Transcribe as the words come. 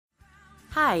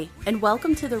Hi, and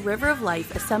welcome to the River of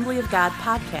Life Assembly of God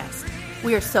podcast.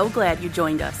 We are so glad you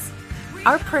joined us.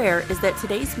 Our prayer is that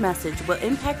today's message will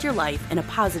impact your life in a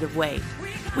positive way.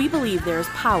 We believe there is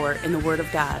power in the Word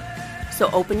of God. So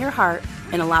open your heart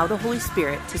and allow the Holy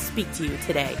Spirit to speak to you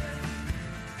today.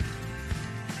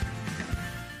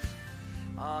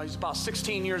 He's about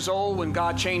 16 years old when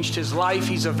God changed his life.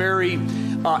 He's a very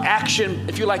action,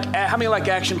 if you like, how many like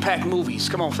action-packed movies?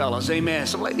 Come on, fellas, amen.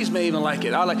 Some ladies may even like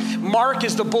it. Mark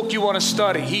is the book you want to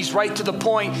study. He's right to the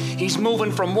point. He's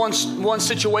moving from one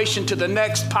situation to the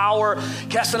next, power,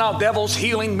 casting out devils,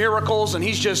 healing, miracles, and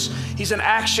he's an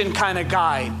action kind of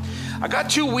guy. I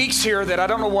got 2 weeks here that I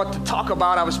don't know what to talk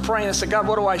about. I was praying. I said, God,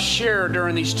 what do I share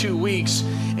during these 2 weeks?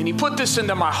 And he put this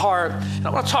into my heart. And I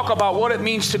want to talk about what it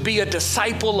means to be a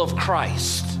disciple of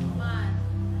Christ.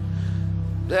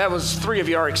 That was 3 of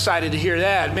you are excited to hear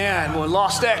that. Man, we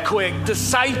lost that quick.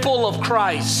 Disciple of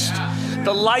Christ.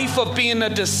 The life of being a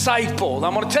disciple.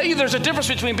 I'm going to tell you there's a difference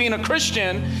between being a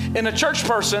Christian and a church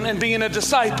person and being a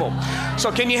disciple.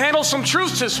 So can you handle some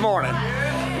truths this morning?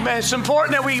 Man, it's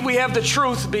important that we have the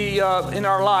truth be in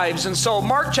our lives. And so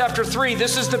Mark chapter 3,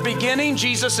 this is the beginning.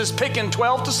 Jesus is picking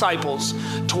 12 disciples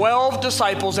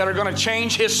that are going to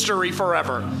change history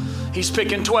forever. He's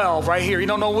picking 12 right here. You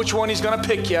don't know which one he's going to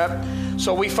pick yet.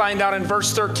 So we find out in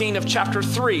verse 13 of chapter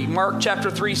 3. Mark chapter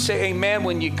 3, say amen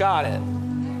when you got it.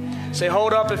 Say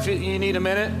hold up if you need a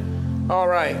minute. All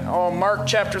right. Mark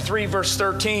chapter 3, verse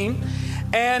 13.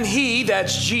 And he,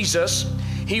 that's Jesus,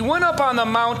 he went up on the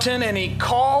mountain and he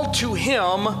called to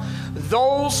him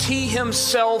those he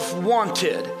himself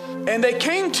wanted, and they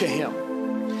came to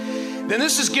him. Then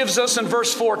this gives us in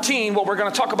verse 14 what we're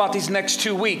going to talk about these next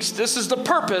 2 weeks. This is the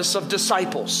purpose of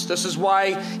disciples. This is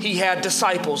why he had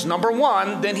disciples. Number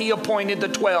one, then he appointed the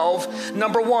 12.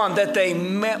 Number one, that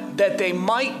they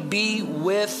might be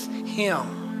with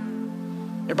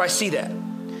him. Everybody see that?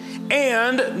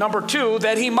 And number 2,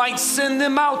 that he might send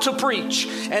them out to preach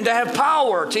and to have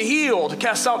power to heal, to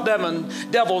cast out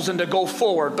devils, and to go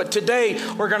forward. But today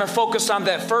we're going to focus on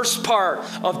that first part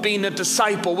of being a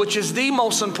disciple, which is the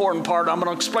most important part. I'm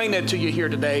going to explain that to you here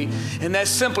today. And that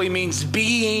simply means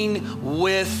being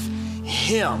with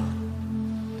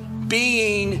him.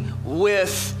 Being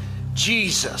with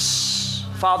Jesus.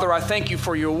 Father, I thank you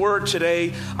for your word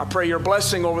today. I pray your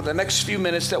blessing over the next few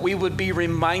minutes that we would be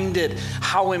reminded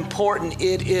how important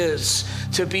it is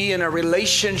to be in a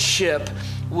relationship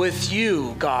with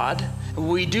you, God.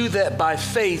 We do that by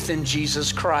faith in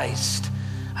Jesus Christ.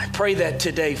 I pray that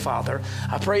today, Father.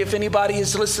 I pray if anybody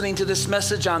is listening to this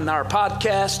message on our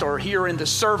podcast or here in the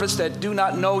service that do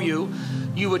not know you,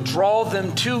 you would draw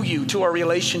them to you, to a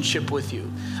relationship with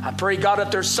you. I pray, God,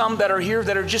 if there's some that are here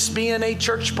that are just being a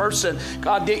church person,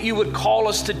 God, that you would call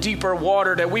us to deeper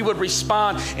water, that we would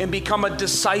respond and become a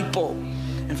disciple.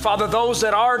 And Father, those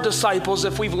that are disciples,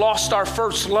 if we've lost our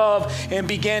first love and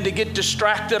began to get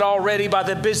distracted already by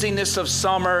the busyness of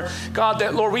summer, God,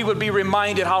 that, Lord, we would be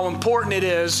reminded how important it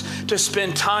is to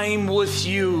spend time with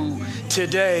you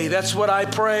today. That's what I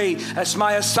pray. That's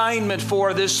my assignment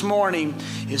for this morning,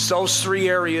 is those 3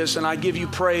 areas, and I give you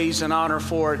praise and honor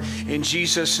for it. In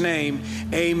Jesus' name,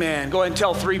 amen. Go ahead and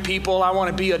tell 3 people, I want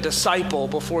to be a disciple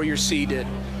before you're seated.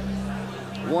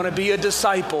 I want to be a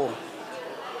disciple.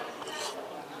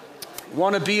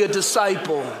 Want to be a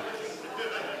disciple.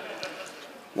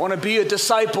 Want to be a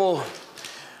disciple.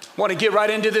 Want to get right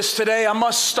into this today. I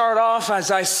must start off, as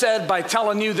I said, by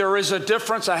telling you there is a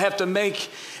difference. I have to make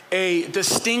a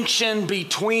distinction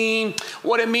between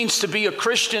what it means to be a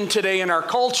Christian today in our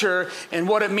culture and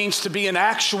what it means to be an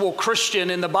actual Christian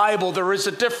in the Bible. There is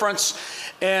a difference,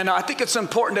 and I think it's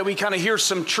important that we kind of hear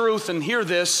some truth and hear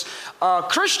this.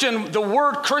 Christian, the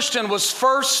word Christian was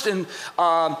first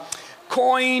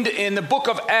coined in the book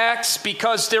of Acts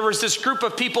because there was this group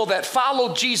of people that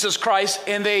followed Jesus Christ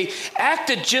and they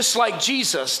acted just like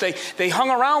Jesus. They hung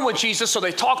around with Jesus, so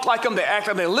they talked like him, they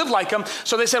acted, they lived like him.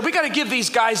 So they said, we got to give these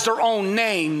guys their own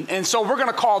name. And so we're going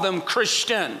to call them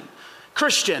Christian,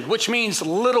 which means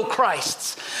little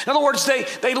Christs. In other words,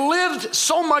 they lived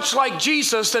so much like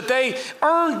Jesus that they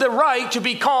earned the right to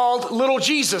be called little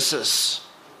Jesuses.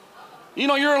 You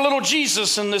know, you're a little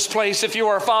Jesus in this place if you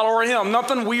are a follower of him.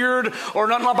 Nothing weird or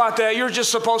nothing about that. You're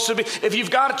just supposed to be. If you've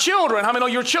got children, how many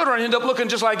know your children end up looking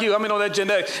just like you? How many know that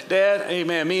genetic? Dad,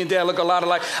 amen, me and Dad look a lot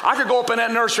alike. I could go up in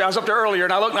that nursery. I was up there earlier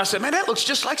and I looked and I said, man, that looks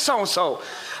just like so-and-so.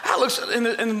 That looks,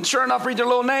 and sure enough, read their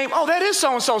little name. Oh, that is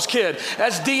so-and-so's kid.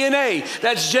 That's DNA.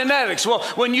 That's genetics. Well,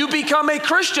 when you become a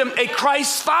Christian, a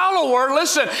Christ follower,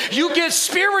 listen, you get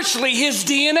spiritually his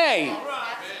DNA.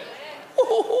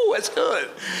 That's good.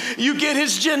 You get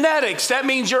his genetics. That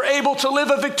means you're able to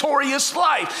live a victorious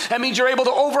life. That means you're able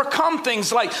to overcome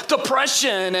things like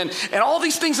depression and all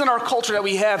these things in our culture that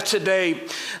we have today.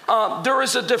 There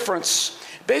is a difference.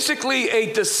 Basically,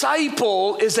 a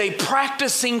disciple is a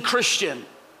practicing Christian.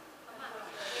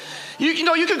 You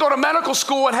know, you can go to medical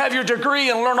school and have your degree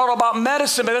and learn all about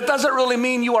medicine, but it doesn't really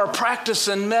mean you are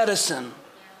practicing medicine.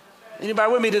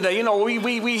 Anybody with me today? You know,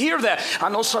 we hear that. I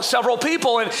know several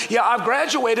people, and yeah, I've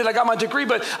graduated, I got my degree,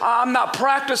 but I'm not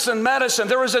practicing medicine.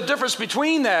 There is a difference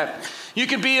between that. You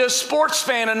can be a sports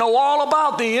fan and know all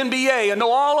about the NBA and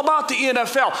know all about the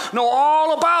NFL, know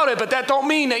all about it, but that don't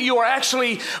mean that you are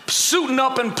actually suiting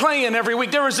up and playing every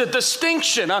week. There is a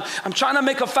distinction. I'm trying to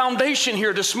make a foundation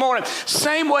here this morning.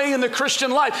 Same way in the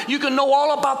Christian life. You can know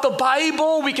all about the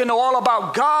Bible. We can know all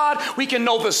about God. We can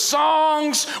know the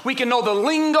songs. We can know the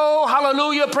lingo.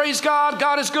 Hallelujah. Praise God.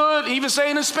 God is good. Even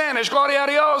saying in Spanish, Gloria a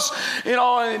Dios, you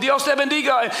know, Dios te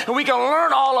bendiga. And we can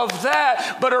learn all of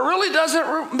that, but it really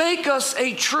doesn't make us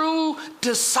a true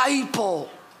disciple.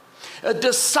 A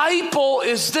disciple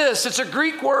is this. It's a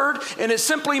Greek word, and it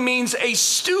simply means a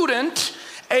student,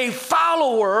 a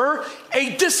follower,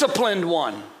 a disciplined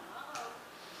one.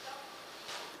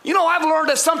 You know, I've learned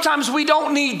that sometimes we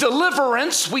don't need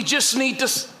deliverance, we just need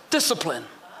discipline.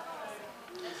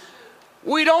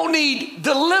 We don't need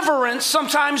deliverance,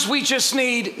 sometimes we just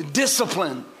need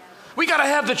discipline. We got to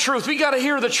have the truth. We got to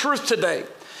hear the truth today.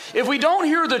 If we don't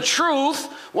hear the truth,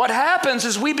 what happens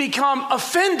is we become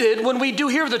offended when we do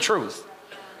hear the truth.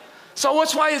 So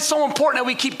that's why it's so important that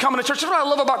we keep coming to church. That's what I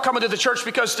love about coming to the church,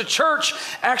 because the church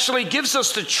actually gives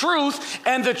us the truth,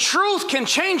 and the truth can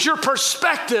change your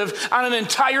perspective on an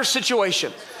entire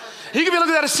situation. You can be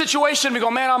looking at a situation and you go,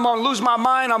 man, I'm going to lose my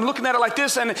mind. I'm looking at it like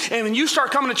this. And when you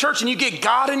start coming to church and you get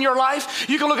God in your life,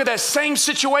 you can look at that same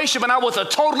situation, but now with a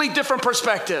totally different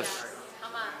perspective.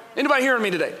 Anybody hearing me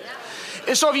today?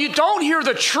 And so if you don't hear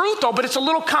the truth, though, but it's a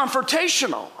little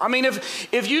confrontational. I mean,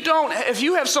 if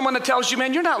you have someone that tells you,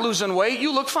 man, you're not losing weight,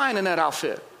 you look fine in that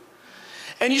outfit.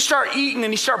 And you start eating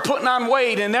and you start putting on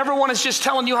weight, and everyone is just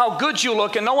telling you how good you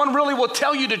look, and no one really will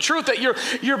tell you the truth that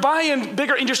you're buying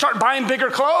bigger, and you start buying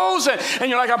bigger clothes, and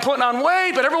you're like, I'm putting on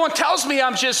weight, but everyone tells me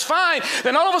I'm just fine.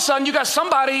 Then all of a sudden you got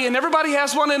somebody, and everybody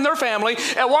has one in their family,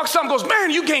 and walks up and goes,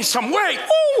 man, you gained some weight.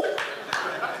 Ooh!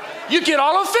 You get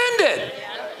all offended.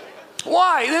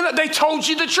 Why? They told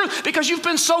you the truth because you've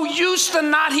been so used to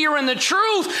not hearing the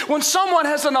truth. When someone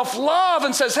has enough love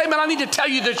and says, hey, man, I need to tell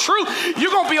you the truth,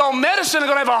 you're going to be on medicine and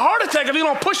going to have a heart attack if you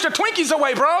don't push the Twinkies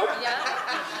away, bro.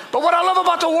 Yeah. But what I love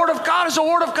about the Word of God is the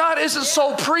Word of God isn't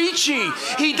so preachy.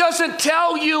 He doesn't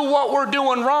tell you what we're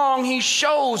doing wrong. He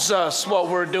shows us what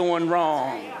we're doing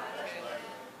wrong.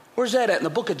 Where's that at? In the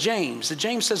book of James.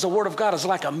 James says the Word of God is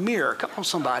like a mirror. Come on,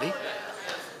 somebody.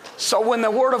 So when the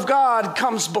Word of God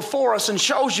comes before us and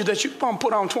shows you that you're going to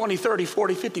put on 20, 30,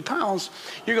 40, 50 pounds,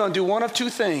 you're going to do one of two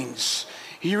things.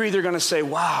 You're either going to say,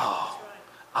 wow,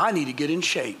 I need to get in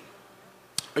shape.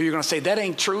 Or you're going to say, that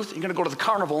ain't truth. You're going to go to the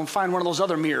carnival and find one of those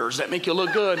other mirrors that make you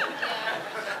look good.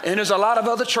 And there's a lot of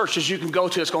other churches you can go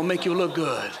to that's going to make you look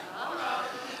good.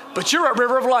 But you're at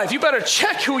River of Life. You better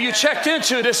check who you checked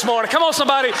into this morning. Come on,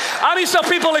 somebody. I need some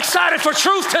people excited for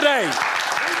truth today.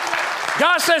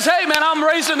 God says, hey, man, I'm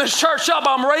raising this church up.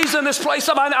 I'm raising this place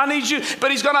up. I need you. But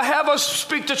he's going to have us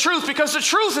speak the truth, because the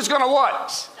truth is going to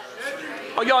what?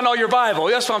 Oh, y'all know your Bible.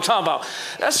 That's what I'm talking about.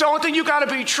 That's the only thing you got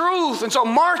to be truth. And so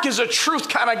Mark is a truth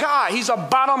kind of guy. He's a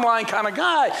bottom line kind of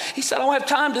guy. He said, I don't have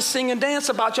time to sing and dance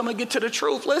about you. I'm going to get to the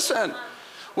truth. Listen,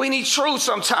 we need truth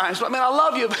sometimes. But, man, I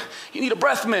love you. You need a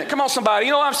breath mint. Come on, somebody.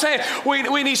 You know what I'm saying?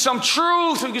 We need some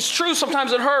truth. Because truth,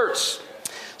 sometimes it hurts.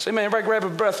 Say, man, everybody grab a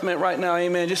breath mint right now,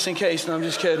 amen, just in case. No, I'm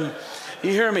just kidding. You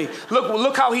hear me?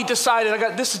 Look how he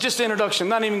decided. This is just the introduction. I'm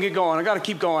not even get going. I got to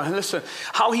keep going. Listen,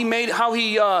 how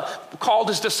he called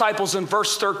his disciples in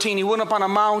verse 13. He went up on a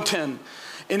mountain.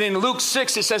 And in Luke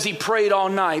 6, it says he prayed all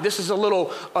night. This is a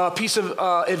little piece of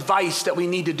advice that we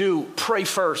need to do. Pray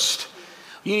first.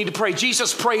 You need to pray.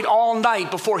 Jesus prayed all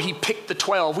night before he picked the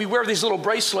 12. We wear these little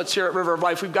bracelets here at River of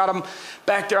Life. We've got them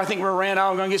back there. I think we ran out.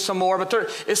 I'm going to get some more. But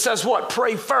it says what?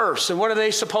 Pray first. And what are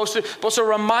they supposed to? Supposed to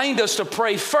remind us to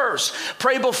pray first.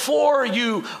 Pray before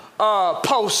you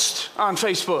post on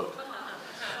Facebook.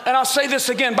 And I'll say this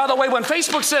again. By the way, when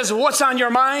Facebook says what's on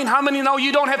your mind, how many know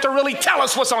you don't have to really tell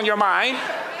us what's on your mind?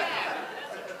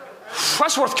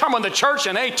 That's worth coming to church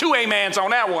and 2 amens on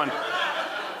that one.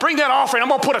 bring that offering. I'm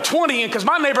going to put a 20 in because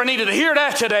my neighbor needed to hear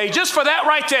that today. Just for that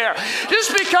right there.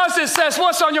 Just because it says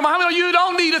what's on your mind. How many of you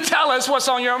don't need to tell us what's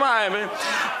on your mind, man?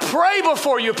 Pray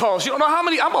before you post. You don't know how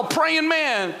many, I'm a praying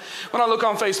man. When I look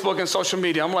on Facebook and social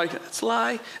media, I'm like, that's a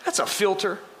lie. That's a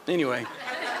filter. Anyway.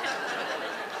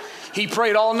 He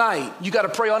prayed all night. You got to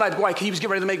pray all night. Why? He was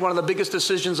getting ready to make one of the biggest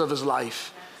decisions of his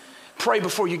life. Pray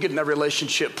before you get in that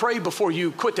relationship. Pray before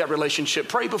you quit that relationship.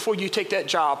 Pray before you take that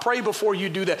job. Pray before you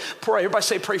do that. Pray. Everybody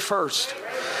say pray first.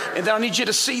 And then I need you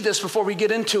to see this before we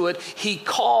get into it. He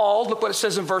called, look what it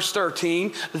says in verse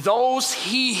 13, those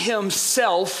he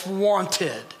himself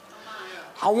wanted.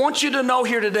 I want you to know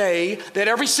here today that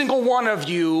every single one of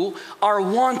you are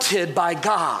wanted by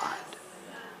God.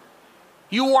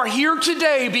 You are here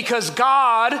today because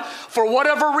God, for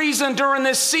whatever reason during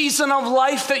this season of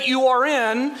life that you are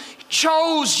in,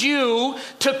 chose you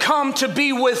to come to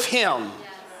be with him.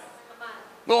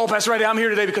 Oh, Pastor Randy, I'm here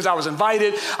today because I was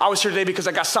invited. I was here today because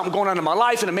I got something going on in my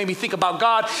life and it made me think about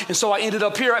God. And so I ended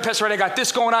up here. Pastor Randy, I got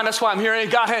this going on. That's why I'm here. And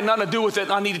God had nothing to do with it.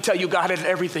 I need to tell you, God had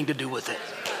everything to do with it.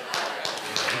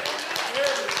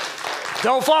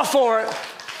 Don't fall for it.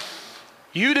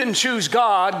 You didn't choose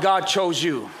God. God chose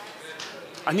you.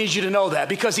 I need you to know that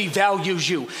because he values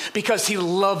you, because he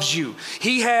loves you.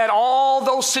 He had all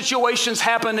those situations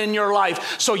happen in your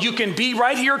life so you can be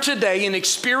right here today and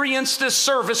experience this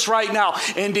service right now.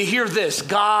 And to hear this,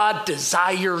 God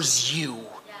desires you.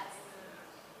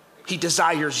 He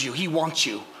desires you. He wants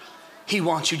you. He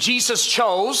wants you. Jesus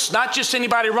chose not just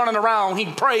anybody running around. He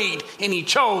prayed and he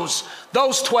chose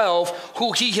those 12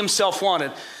 who he himself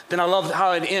wanted. Then I love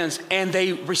how it ends. And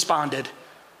they responded.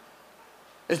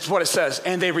 It's what it says,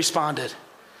 and they responded.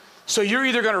 So you're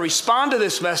either going to respond to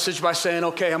this message by saying,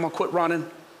 okay, I'm going to quit running.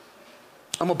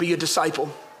 I'm going to be a disciple.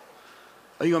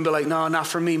 Or you're going to be like, no, not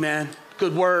for me, man.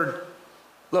 Good word.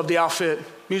 Love the outfit.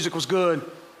 Music was good.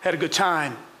 Had a good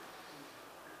time.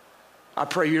 I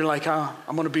pray you're like, I'm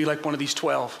going to be like one of these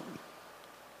 12.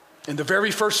 And the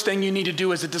very first thing you need to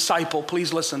do as a disciple,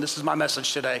 please listen, this is my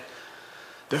message today.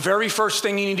 The very first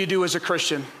thing you need to do as a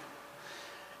Christian,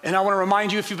 and I want to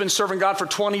remind you, if you've been serving God for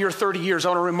 20 or 30 years, I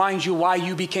want to remind you why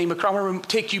you became a Christian. I want to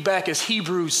take you back as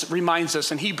Hebrews reminds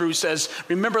us. And Hebrews says,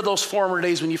 remember those former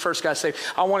days when you first got saved.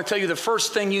 I want to tell you the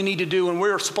first thing you need to do, and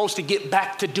we're supposed to get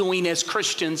back to doing as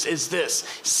Christians, is this.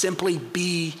 Simply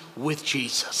be with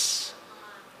Jesus.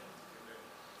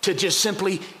 To just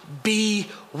simply be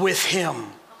with him.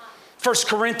 1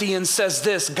 Corinthians says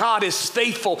this, God is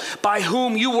faithful, by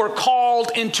whom you were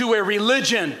called into a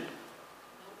religion.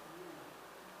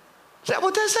 Is that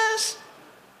what that says?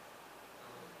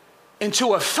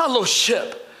 Into a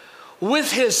fellowship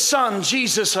with his son,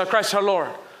 Jesus Christ our Lord.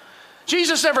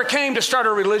 Jesus never came to start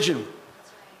a religion.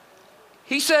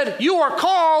 He said, you are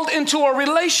called into a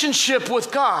relationship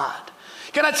with God.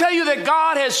 Can I tell you that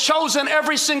God has chosen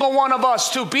every single one of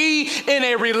us to be in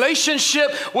a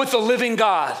relationship with the living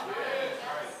God?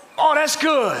 Oh, that's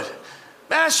good.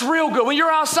 That's real good. When you're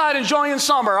outside enjoying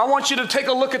summer, I want you to take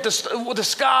a look at the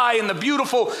sky and the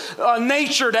beautiful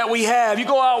nature that we have. You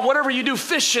go out, whatever you do,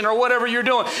 fishing or whatever you're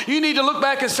doing, you need to look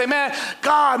back and say, man,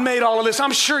 God made all of this.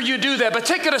 I'm sure you do that. But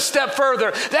take it a step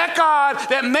further. That God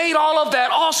that made all of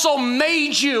that also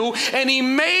made you, and he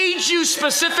made you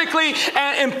specifically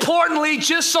and importantly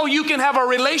just so you can have a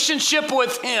relationship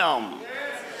with him.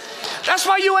 That's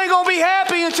why you ain't going to be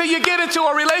happy until you get into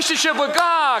a relationship with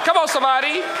God. Come on,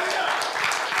 somebody.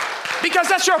 Because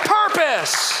that's your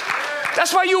purpose.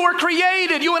 That's why you were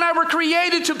created. You and I were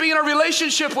created to be in a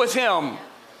relationship with him.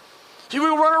 We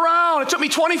would run around. It took me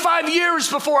 25 years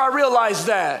before I realized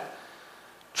that.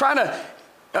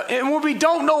 And when we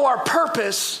don't know our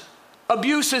purpose,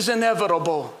 abuse is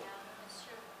inevitable.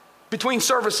 Between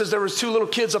services, there was 2 little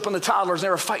kids up in the toddlers, and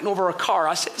they were fighting over a car.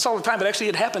 I say this all the time, but actually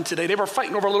it happened today. They were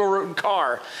fighting over a little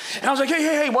car. And I was like,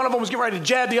 hey, one of them was getting ready to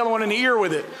jab the other one in the ear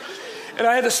with it. And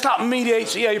I had to stop and mediate.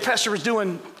 So, yeah, your pastor was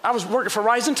I was working for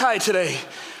Rise and Tide today,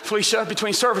 Felicia,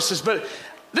 between services. But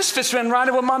this fits in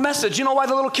right with my message. You know why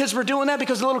the little kids were doing that?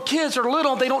 Because the little kids are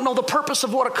little. They don't know the purpose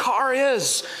of what a car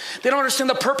is. They don't understand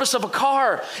the purpose of a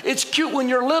car. It's cute when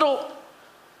you're little.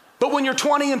 But when you're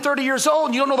 20 and 30 years old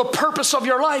and you don't know the purpose of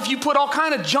your life, you put all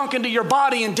kind of junk into your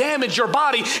body and damage your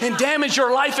body and damage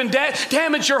your life and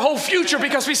damage your whole future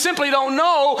because we simply don't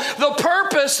know the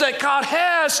purpose that God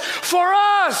has for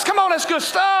us. Come on, that's good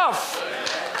stuff.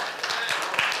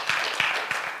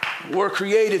 We're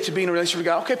created to be in a relationship with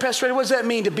God. Okay, Pastor Eddie, what does that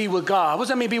mean to be with God? What does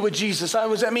that mean to be with Jesus? What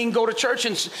does that mean go to church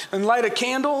and light a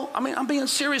candle? I mean, I'm being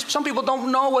serious. Some people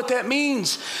don't know what that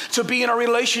means to be in a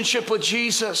relationship with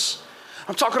Jesus.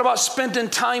 I'm talking about spending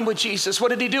time with Jesus. What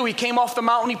did he do? He came off the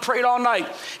mountain, he prayed all night,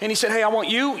 and he said, hey, I want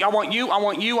you, I want you, I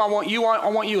want you, I want you, I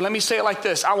want you. Let me say it like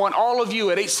this. I want all of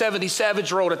you at 870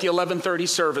 Savage Road at the 11:30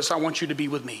 service. I want you to be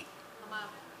with me.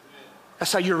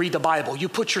 That's how you read the Bible. You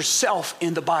put yourself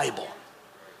in the Bible.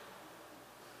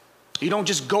 You don't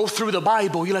just go through the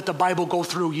Bible, you let the Bible go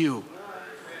through you.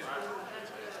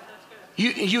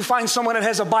 You find someone that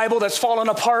has a Bible that's fallen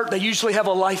apart, they usually have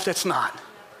a life that's not.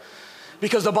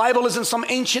 Because the Bible isn't some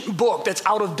ancient book that's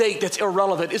out of date, that's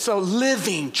irrelevant. It's a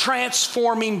living,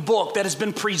 transforming book that has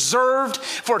been preserved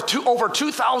for over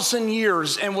 2,000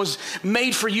 years and was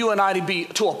made for you and I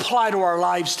to apply to our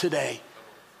lives today.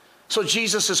 So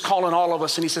Jesus is calling all of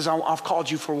us and he says, I've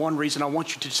called you for one reason. I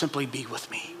want you to simply be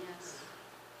with me.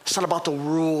 It's not about the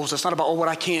rules. It's not about, what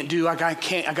I can't do. I got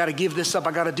to give this up.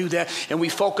 I got to do that. And we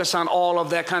focus on all of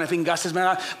that kind of thing. God says, man,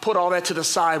 I put all that to the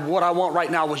side. What I want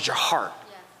right now is your heart.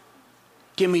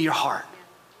 Give me your heart.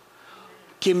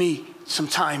 Give me some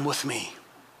time with me.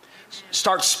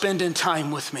 Start spending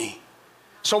time with me.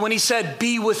 So when he said,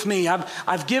 be with me,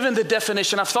 I've given the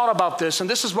definition. I've thought about this, and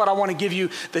this is what I want to give you,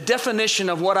 the definition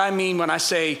of what I mean when I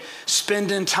say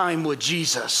spending time with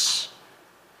Jesus.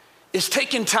 Is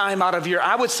taking time out of your,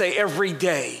 I would say, every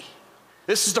day.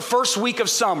 This is the first week of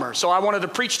summer, so I wanted to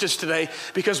preach this today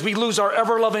because we lose our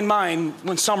ever-loving mind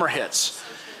when summer hits.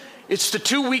 It's the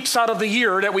 2 weeks out of the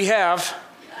year that we have.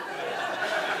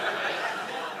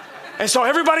 And so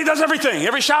everybody does everything.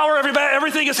 Every shower,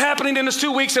 everything is happening in this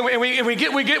 2 weeks. And we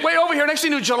get way over here. Next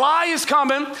thing you know, July is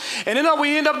coming. And then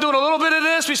we end up doing a little bit of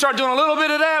this. We start doing a little bit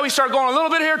of that. We start going a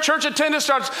little bit here. Church attendance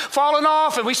starts falling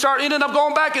off. And we start ending up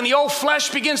going back. And the old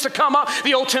flesh begins to come up.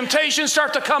 The old temptations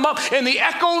start to come up. And the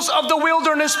echoes of the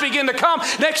wilderness begin to come.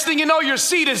 Next thing you know, your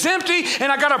seat is empty.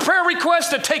 And I got a prayer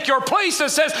request to take your place that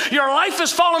says, your life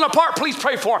is falling apart. Please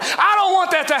pray for it. I don't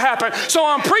want that to happen. So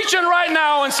I'm preaching right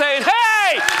now and saying,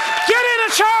 hey, get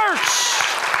into church.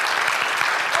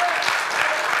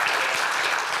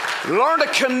 Learn to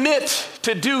commit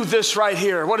to do this right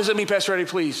here. What does it mean, Pastor Eddie,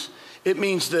 please? It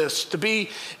means this. To be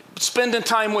spending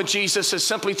time with Jesus is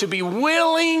simply to be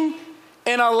willing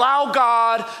and allow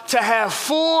God to have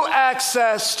full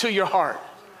access to your heart.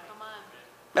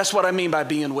 That's what I mean by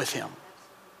being with him.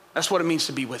 That's what it means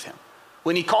to be with him.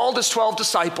 When he called his 12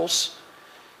 disciples,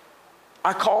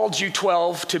 I called you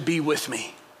 12 to be with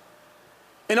me.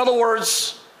 In other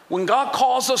words, when God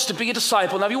calls us to be a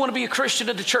disciple, now if you want to be a Christian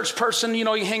and a church person, you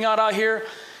hang out here,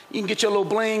 you can get your little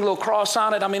bling, little cross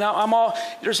on it. I mean,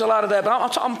 there's a lot of that, but I'm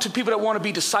talking to people that want to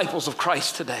be disciples of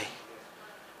Christ today.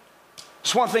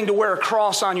 It's one thing to wear a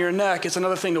cross on your neck, it's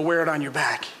another thing to wear it on your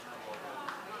back.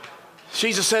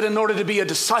 Jesus said, in order to be a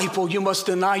disciple, you must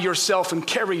deny yourself and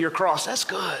carry your cross. That's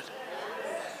good.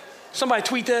 Somebody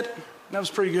tweet that? That was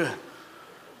pretty good.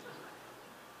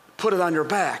 Put it on your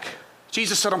back.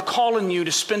 Jesus said, I'm calling you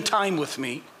to spend time with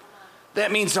me.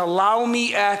 That means allow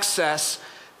me access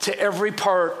to every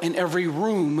part and every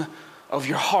room of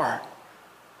your heart.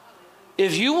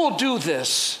 If you will do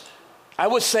this, I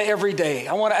would say every day.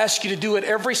 I want to ask you to do it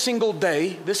every single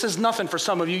day. This is nothing for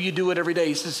some of you. You do it every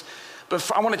day. But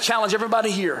I want to challenge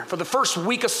everybody here for the first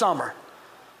week of summer.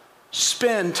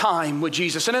 Spend time with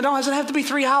Jesus. And it doesn't have to be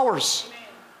 3 hours.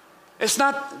 It's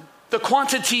not the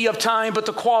quantity of time, but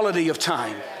the quality of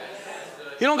time.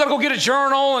 You don't got to go get a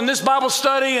journal and this Bible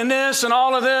study and this and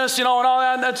all of this, and all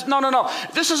that. No.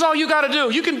 This is all you got to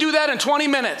do. You can do that in 20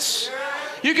 minutes.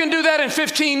 You can do that in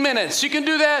 15 minutes. You can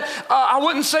do that. I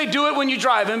wouldn't say do it when you're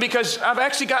driving because I've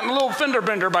actually gotten a little fender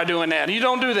bender by doing that. You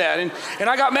don't do that. And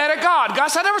I got mad at God. God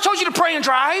said, I never told you to pray and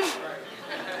drive.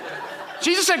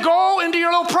 Jesus said, go into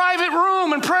your little private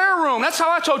room and prayer room. That's how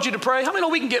I told you to pray. How many know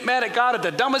we can get mad at God at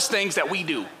the dumbest things that we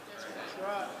do?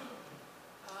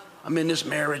 I'm in this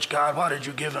marriage, God, why did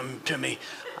you give him to me?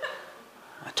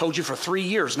 I told you for 3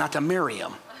 years not to marry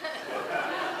him.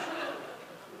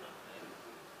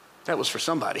 That was for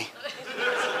somebody.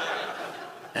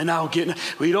 And now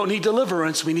we don't need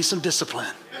deliverance, we need some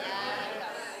discipline.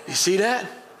 You see that?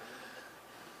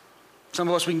 Some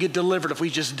of us, we can get delivered if we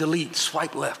just delete,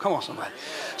 swipe left. Come on, somebody.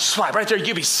 Swipe right there,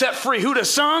 you'll be set free. Who the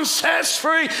Son sets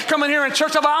free. Come in here in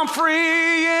church, I'm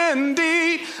free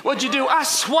indeed. What'd you do? I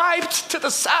swiped to the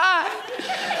side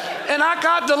and I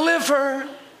got delivered.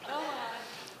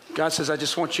 God says, I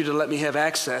just want you to let me have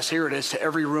access. Here it is, to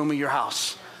every room of your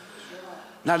house.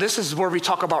 Now, this is where we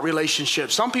talk about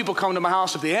relationships. Some people come to my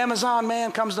house. If the Amazon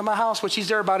man comes to my house, which he's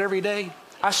there about every day,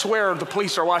 I swear the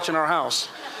police are watching our house.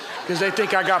 Because they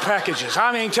think I got packages.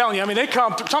 I ain't telling you. They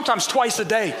come sometimes twice a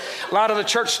day. A lot of the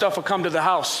church stuff will come to the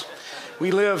house. We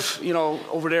live,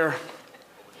 over there.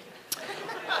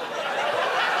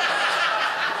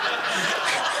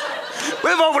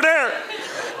 Live over there.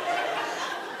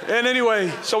 And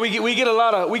anyway, so we get a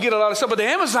lot of stuff. But the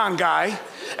Amazon guy,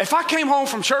 if I came home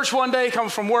from church one day, come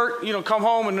from work, come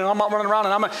home and I'm running around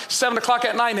and I'm at 7 o'clock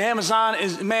at night and the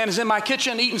Amazon man is in my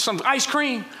kitchen eating some ice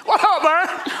cream. What up, man?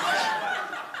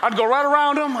 I'd go right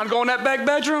around him. I'd go in that back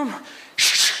bedroom.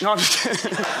 No,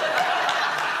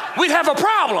 we'd have a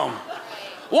problem.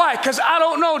 Why? Because I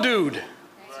don't know, dude.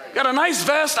 Got a nice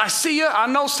vest. I see you. I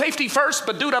know safety first,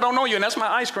 but dude, I don't know you, and that's my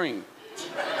ice cream.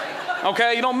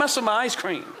 Okay? You don't mess with my ice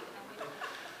cream.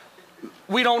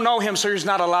 We don't know him, so he's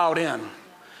not allowed in.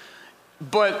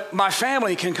 But my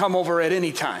family can come over at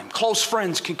any time. Close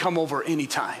friends can come over any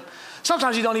time.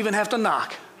 Sometimes you don't even have to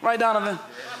knock. Right, Donovan?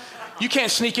 You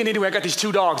can't sneak in anyway. I got these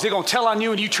 2 dogs. They're going to tell on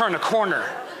you and you turn the corner.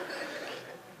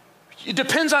 It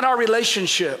depends on our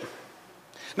relationship.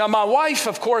 Now, my wife,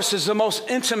 of course, is the most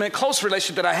intimate, close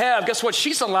relationship that I have. Guess what?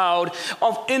 She's allowed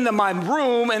into my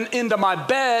room and into my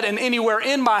bed and anywhere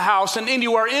in my house and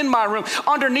anywhere in my room,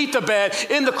 underneath the bed,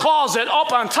 in the closet,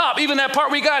 up on top. Even that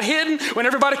part we got hidden. When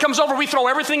everybody comes over, we throw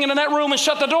everything into that room and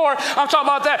shut the door. I'm talking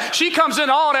about that. She comes in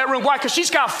all that room. Why? Because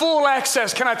she's got full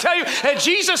access. Can I tell you that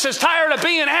Jesus is tired of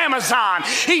being Amazon?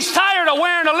 He's tired of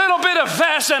wearing a little bit of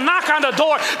vest and knock on the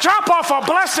door, drop off a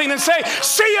blessing and say,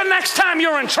 see you next time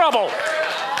you're in trouble.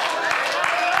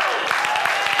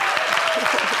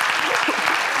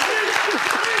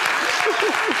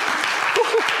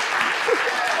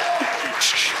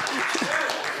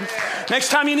 Next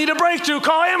time you need a breakthrough,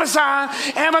 call Amazon.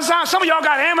 Amazon. Some of y'all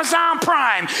got Amazon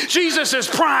Prime. Jesus is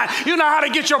Prime. You know how to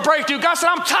get your breakthrough. God said,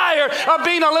 I'm tired of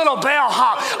being a little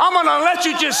bellhop. I'm going to let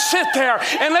you just sit there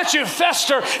and let you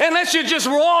fester and let you just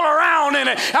roll around in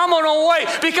it. I'm going to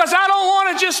wait because I don't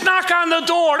want to just knock on the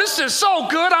door. This is so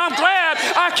good. I'm glad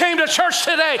I came to church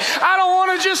today. I don't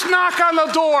want to just knock on the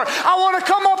door. I want to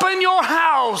come up in your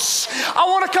house. I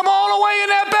want to come all the way in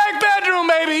that back bedroom,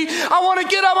 baby. I want to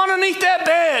get up underneath that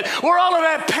bed where all of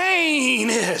that pain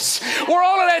is, where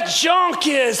all of that junk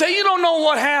is, that you don't know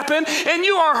what happened, and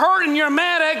you are hurt and you're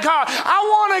mad at God. I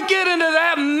want to get into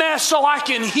that mess so I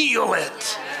can heal it.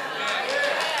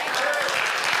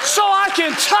 So I can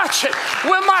touch it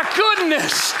with my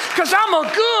goodness, because I'm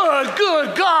a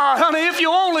good God, honey. If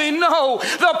you only know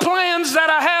the plans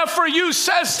that I have for you,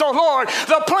 says the Lord,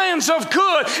 the plans of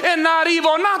good and not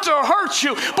evil, not to hurt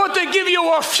you, but to give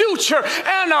you a future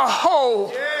and a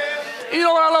hope. You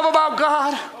know what I love about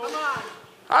God?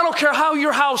 I don't care how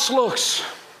your house looks.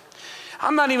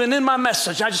 I'm not even in my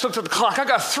message. I just looked at the clock. I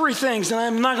got 3 things, and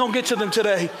I'm not going to get to them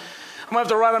today. I'm going to have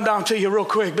to write them down to you real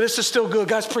quick, but this is still good.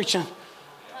 God's preaching.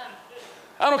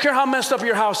 I don't care how messed up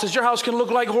your house is. Your house can look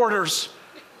like Hoarders.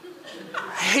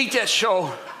 I hate that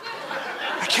show.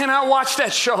 I cannot watch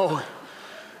that show.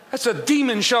 That's a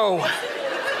demon show.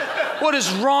 What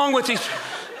is wrong with these?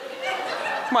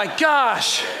 My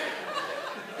gosh.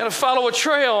 Got to follow a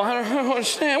trail. I don't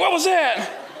understand. What was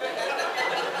that?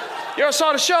 You ever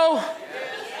saw the show?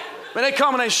 When they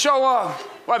come and they show up.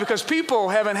 Why? Because people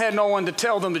haven't had no one to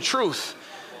tell them the truth.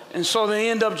 And so they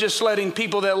end up just letting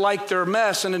people that like their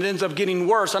mess, and it ends up getting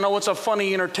worse. I know it's a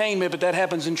funny entertainment, but that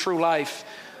happens in true life.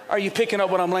 Are you picking up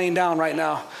what I'm laying down right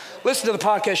now? Listen to the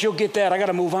podcast. You'll get that. I got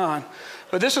to move on.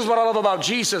 But this is what I love about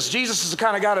Jesus. Jesus is the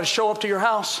kind of guy that'll show up to your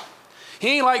house.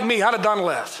 He ain't like me. I'd have done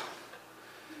left.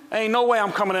 Ain't no way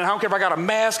I'm coming in. I don't care if I got a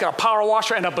mask, got a power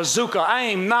washer, and a bazooka. I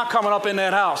ain't not coming up in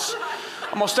that house.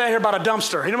 I'm going to stand here by the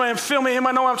dumpster. Anybody feel me?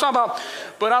 Anybody know what I'm talking about?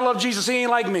 But I love Jesus. He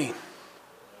ain't like me.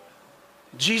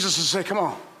 Jesus will say, come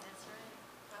on.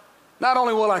 Not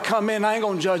only will I come in, I ain't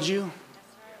going to judge you.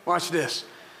 Watch this.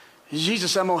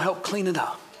 Jesus said, I'm going to help clean it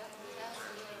up.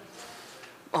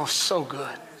 Oh, so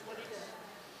good.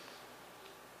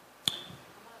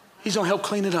 He's going to help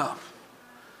clean it up.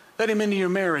 Let him into your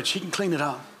marriage. He can clean it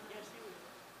up.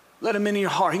 Let him into your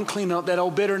heart. He can clean up that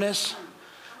old bitterness.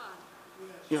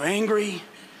 You're angry.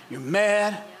 You're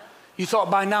mad. You thought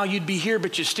by now you'd be here,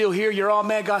 but you're still here. You're all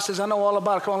mad. God says, I know all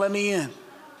about it. Come on, let me in.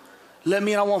 Let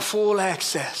me in. I want full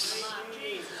access.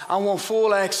 I want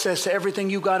full access to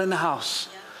everything you got in the house.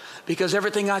 Because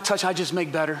everything I touch, I just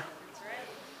make better.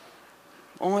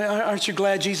 Oh, aren't you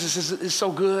glad Jesus is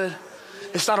so good?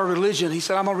 It's not a religion. He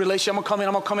said, I'm a relation. I'm going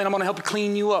to come in. I'm going to help you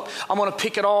clean you up. I'm going to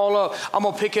pick it all up. I'm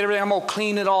going to pick everything. I'm going to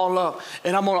clean it all up.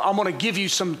 And I'm going to give you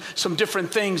some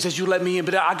different things as you let me in.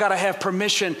 But I got to have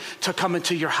permission to come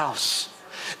into your house.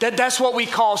 That's what we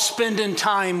call spending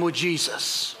time with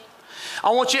Jesus.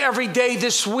 I want you every day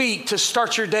this week to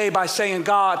start your day by saying,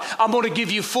 God, I'm going to give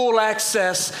you full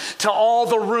access to all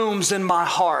the rooms in my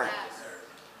heart.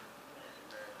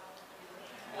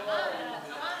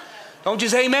 Don't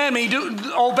just amen me.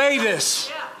 Obey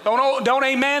this. Don't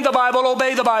amen the Bible.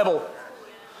 Obey the Bible.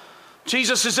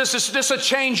 Jesus says this will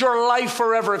change your life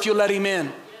forever if you let him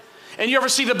in. And you ever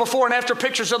see the before and after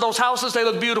pictures of those houses? They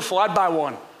look beautiful. I'd buy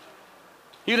one.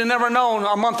 You'd have never known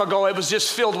a month ago it was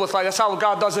just filled with light. That's how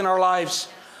God does in our lives.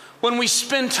 When we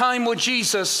spend time with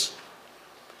Jesus,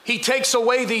 he takes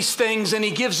away these things and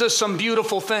he gives us some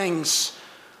beautiful things.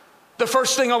 The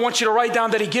first thing I want you to write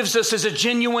down that he gives us is a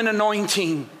genuine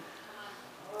anointing.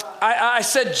 I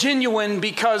said genuine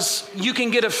because you can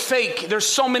get a fake. There's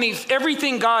so many,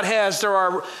 everything God has, there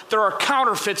are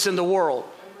counterfeits in the world.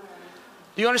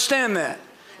 Do you understand that?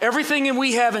 Everything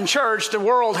we have in church, the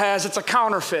world has, it's a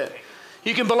counterfeit.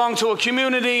 You can belong to a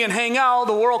community and hang out.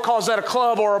 The world calls that a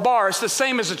club or a bar. It's the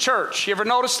same as a church. You ever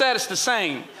notice that? It's the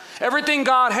same. Everything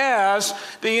God has,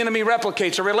 the enemy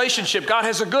replicates. A relationship. God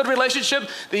has a good relationship.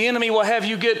 The enemy will have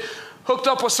you get hooked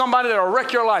up with somebody that will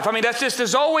wreck your life. I mean, that's just,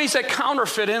 there's always a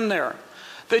counterfeit in there.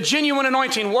 The genuine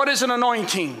anointing. What is an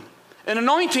anointing? An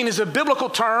anointing is a biblical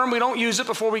term. We don't use it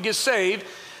before we get saved.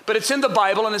 But it's in the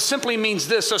Bible, and it simply means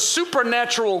this: a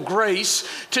supernatural grace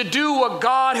to do what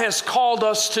God has called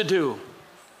us to do.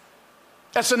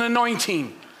 That's an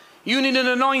anointing. You need an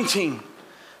anointing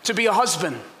to be a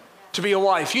husband, to be a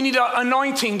wife. You need an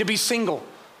anointing to be single.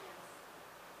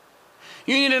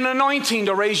 You need an anointing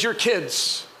to raise your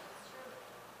kids.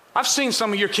 I've seen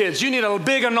some of your kids. You need a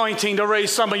big anointing to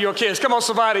raise some of your kids. Come on,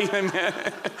 somebody.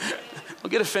 Don't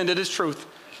get offended. It's truth.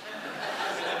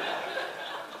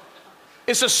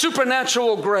 It's a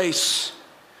supernatural grace.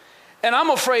 And I'm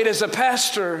afraid as a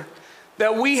pastor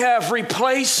that we have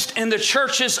replaced in the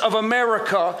churches of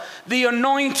America the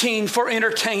anointing for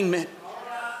entertainment.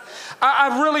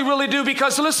 I really, really do,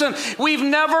 because listen, we've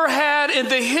never had in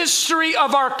the history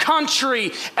of our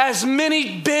country as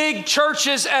many big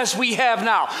churches as we have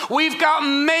now. We've got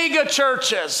mega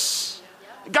churches.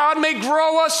 God may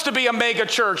grow us to be a mega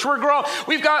church.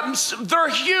 They're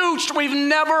huge. We've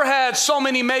never had so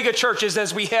many mega churches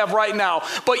as we have right now.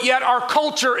 But yet our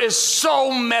culture is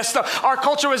so messed up. Our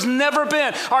culture has never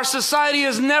been. Our society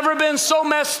has never been so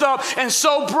messed up and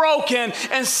so broken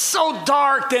and so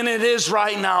dark than it is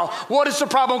right now. What is the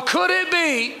problem? Could it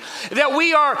be that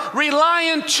we are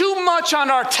relying too much on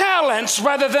our talents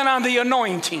rather than on the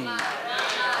anointing?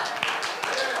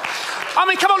 I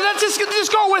mean, come on, let's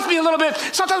just go with me a little bit.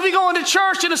 Sometimes we go into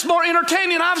church and it's more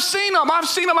entertaining. I've seen them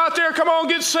out there. Come on,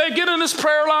 get saved, get in this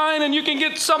prayer line and you can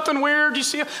get something weird. You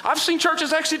see, I've seen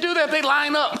churches actually do that. They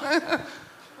line up.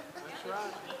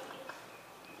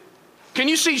 Can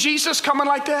you see Jesus coming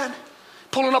like that?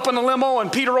 Pulling up in the limo, and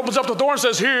Peter opens up the door and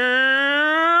says,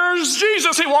 "Here's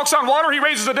Jesus." He walks on water. He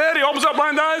raises the dead. He opens up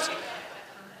blind eyes.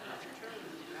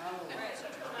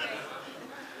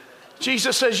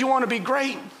 Jesus says, "You want to be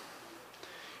great?"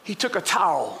 He took a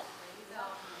towel.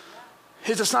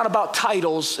 It's not about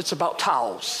titles, it's about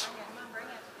towels.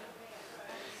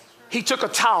 He took a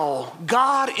towel.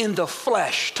 God in the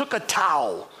flesh took a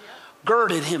towel,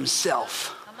 girded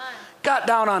himself, got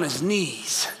down on his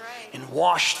knees, and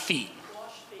washed feet.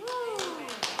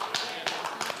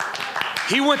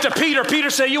 He went to Peter.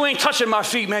 Peter said, "You ain't touching my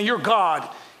feet, man. You're God."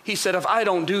 He said, "If I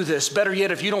don't do this, better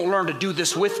yet, if you don't learn to do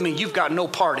this with me, you've got no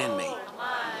part in me."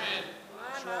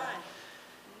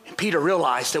 Peter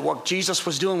realized that what Jesus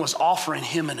was doing was offering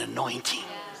him an anointing.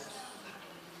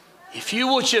 If you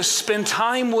would just spend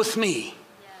time with me,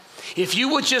 if you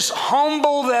would just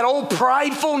humble that old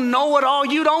prideful know-it-all,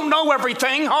 you don't know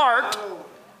everything heart,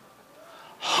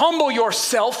 humble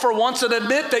yourself for once and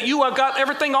admit that you have got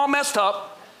everything all messed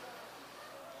up.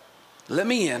 Let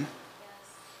me in.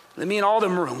 Let me in all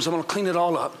them rooms. I'm going to clean it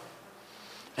all up.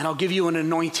 And I'll give you an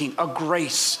anointing, a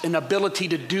grace, an ability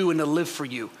to do and to live for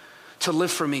you. To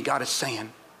live for me, God is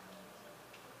saying.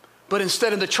 But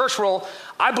instead in the church world,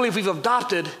 I believe we've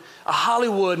adopted a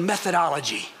Hollywood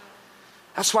methodology.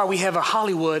 That's why we have a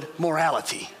Hollywood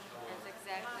morality. That's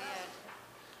exactly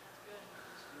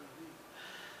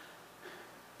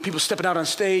it. People stepping out on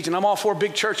stage, and I'm all for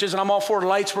big churches, and I'm all for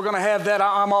lights. We're going to have that.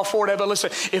 I'm all for that. But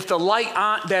listen, if the light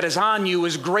that is on you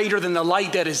is greater than the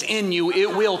light that is in you,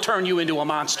 it will turn you into a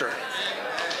monster.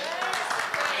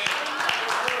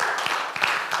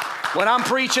 When I'm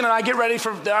preaching and I get ready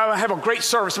I have a great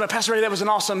service. I'm like, "Pastor Ray, that was an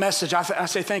awesome message." I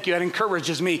say, "Thank you." That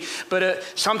encourages me. But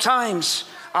sometimes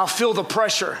I'll feel the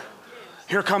pressure.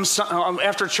 Here comes,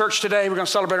 after church today, we're going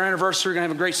to celebrate our anniversary. We're going to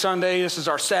have a great Sunday. This is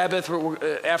our Sabbath.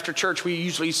 After church, we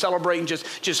usually celebrate and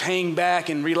just hang back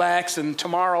and relax. And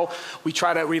tomorrow, we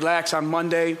try to relax on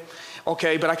Monday.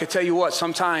 Okay, but I can tell you what,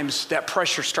 sometimes that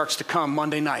pressure starts to come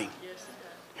Monday night.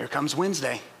 Here comes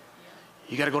Wednesday.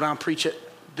 You got to go down and preach it.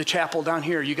 The chapel down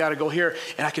here, you got to go here,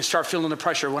 and I can start feeling the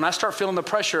pressure. When I start feeling the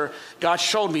pressure, God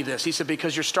showed me this. He said,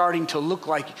 because you're starting to look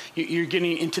like you're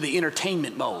getting into the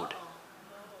entertainment mode.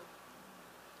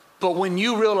 But when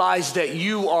you realize that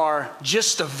you are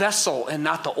just a vessel and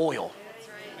not the oil.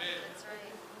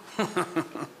 That's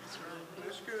right.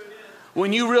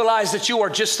 When you realize that you are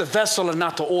just a vessel and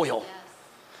not the oil,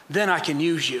 then I can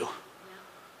use you.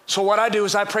 So what I do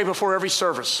is I pray before every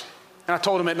service. And I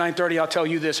told them at 9:30, I'll tell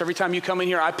you this. Every time you come in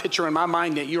here, I picture in my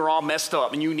mind that you're all messed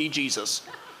up and you need Jesus.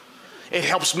 It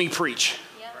helps me preach.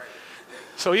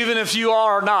 So even if you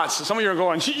are not, some of you are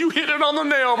going, you hit it on the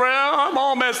nail, bro. I'm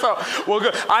all messed up. Well,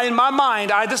 good. In my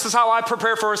mind, this is how I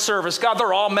prepare for a service. God,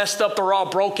 they're all messed up. They're all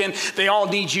broken. They all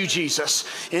need you, Jesus.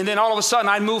 And then all of a sudden,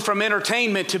 I move from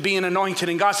entertainment to being anointed.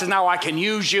 And God says, now I can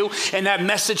use you. And that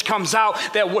message comes out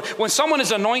that when someone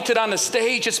is anointed on the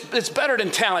stage, it's better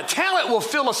than talent. Talent will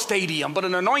fill a stadium, but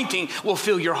an anointing will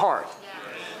fill your heart.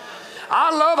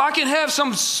 I can have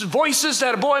some voices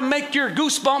that, boy, make your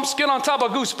goosebumps get on top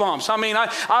of goosebumps. I mean,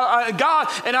 God,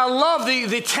 and I love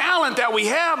the talent that we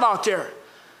have out there.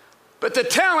 But the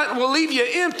talent will leave you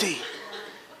empty.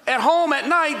 At home at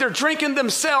night, they're drinking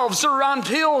themselves. They're on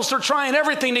pills. They're trying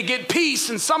everything to get peace.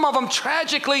 And some of them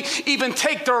tragically even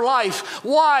take their life.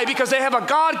 Why? Because they have a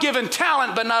God-given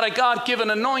talent, but not a God-given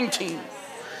anointing.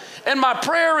 And my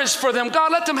prayer is for them,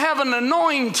 God, let them have an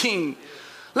anointing.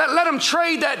 Let them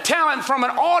trade that talent from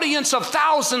an audience of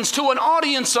thousands to an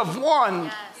audience of one.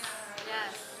 Yes.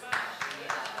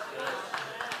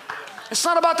 It's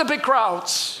not about the big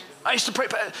crowds. I used to pray,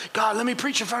 God, let me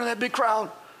preach in front of that big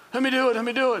crowd. Let me do it.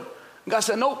 And God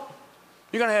said, nope.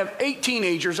 You're going to have 8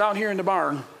 teenagers out here in the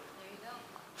barn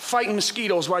fighting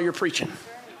mosquitoes while you're preaching.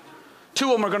 2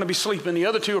 of them are going to be sleeping. The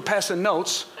other 2 are passing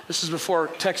notes. This is before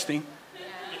texting.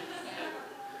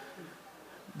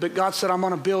 But God said, I'm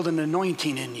going to build an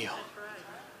anointing in you.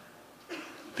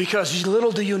 Because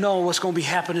little do you know what's going to be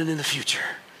happening in the future.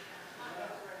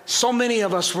 So many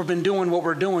of us have been doing what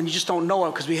we're doing. You just don't know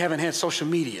it because we haven't had social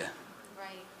media.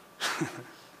 Right.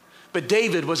 But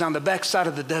David was on the backside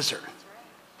of the desert.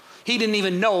 He didn't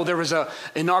even know there was an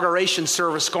inauguration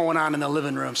service going on in the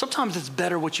living room. Sometimes it's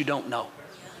better what you don't know.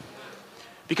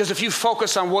 Because if you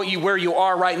focus on where you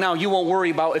are right now, you won't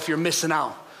worry about if you're missing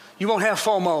out. You won't have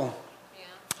FOMO.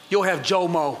 You'll have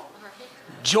JOMO,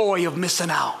 joy of missing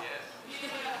out.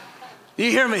 You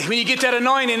hear me? When you get that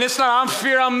anointing, it's not,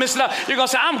 I'm missing out. You're going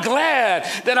to say, I'm glad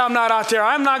that I'm not out there.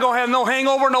 I'm not going to have no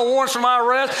hangover, no warrants for my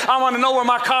arrest. I want to know where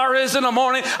my car is in the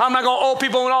morning. I'm not going to owe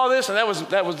people and all this. And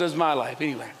that was my life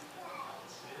anyway.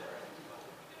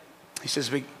 He says,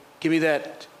 give me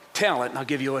that talent and I'll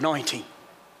give you anointing.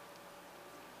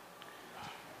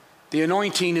 The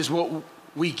anointing is what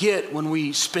we get when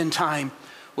we spend time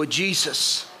with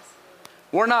Jesus.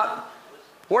 We're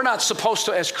not supposed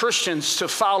to, as Christians, to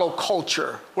follow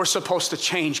culture. We're supposed to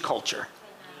change culture.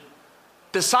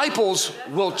 Disciples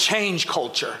will change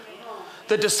culture.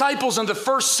 The disciples in the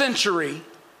first century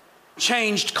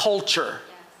changed culture.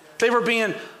 They were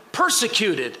being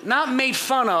persecuted, not made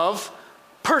fun of,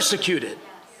 persecuted.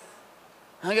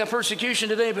 I got persecution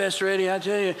today, Pastor Eddie. I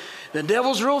tell you, the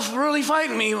devil's really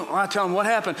fighting me. I tell him, what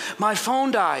happened? My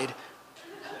phone died.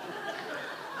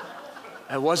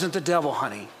 It wasn't the devil,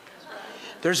 honey.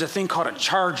 There's a thing called a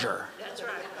charger. That's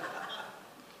right.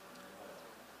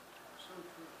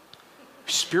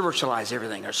 Spiritualize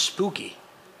everything. They're spooky.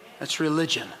 That's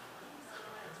religion.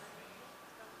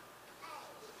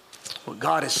 What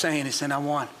God is saying is saying, I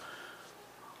want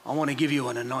to give you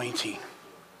an anointing.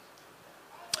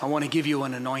 I want to give you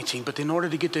an anointing. But in order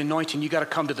to get the anointing, you got to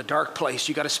come to the dark place.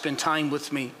 You got to spend time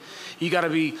with me. You got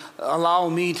to allow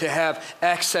me to have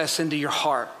access into your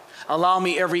heart. Allow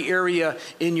me every area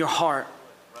in your heart.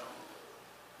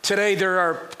 Today, there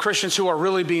are Christians who are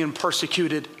really being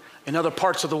persecuted in other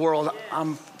parts of the world.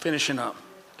 I'm finishing up.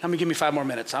 Give me 5 more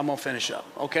minutes. I'm going to finish up,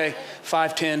 okay?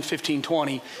 5, 10, 15,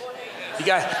 20.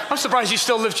 I'm surprised you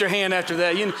still lift your hand after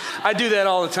that. I do that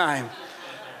all the time.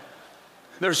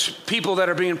 There's people that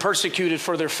are being persecuted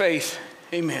for their faith.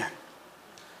 Amen.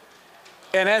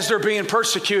 And as they're being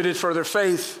persecuted for their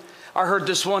faith, I heard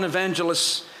this one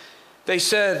evangelist. They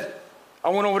said, I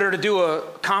went over there to do a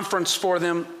conference for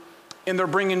them, and they're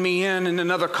bringing me in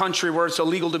another country where it's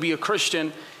illegal to be a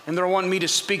Christian, and they're wanting me to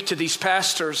speak to these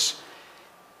pastors.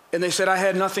 And they said, I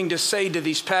had nothing to say to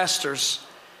these pastors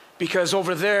because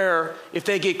over there, if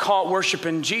they get caught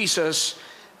worshiping Jesus,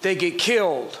 they get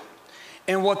killed.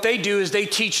 And what they do is they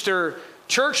teach their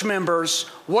church members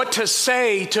what to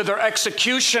say to their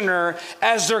executioner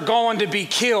as they're going to be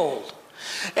killed.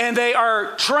 And they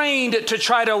are trained to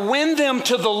try to win them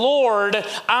to the Lord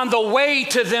on the way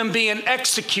to them being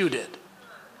executed.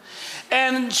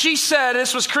 And she said,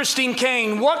 this was Christine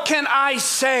Kane, what can I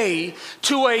say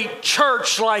to a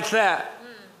church like that?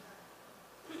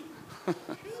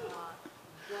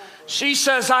 She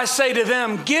says, I say to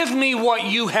them, give me what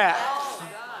you have.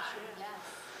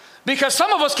 Because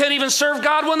some of us can't even serve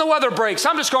God when the weather breaks.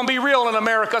 I'm just going to be real in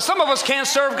America. Some of us can't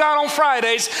serve God on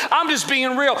Fridays. I'm just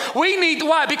being real. We need,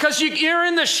 why? Because you're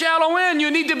in the shallow end.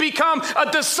 You need to become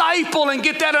a disciple and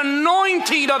get that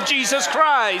anointing of Jesus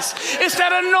Christ. It's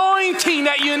that anointing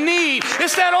that you need.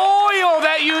 It's that oil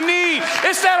that you need.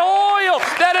 It's that oil,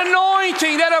 that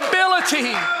anointing, that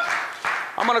ability.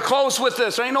 I'm going to close with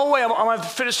this. There ain't no way I'm going to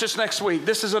finish this next week.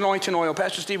 This is anointing oil.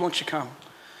 Pastor Steve, won't you come?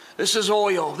 This is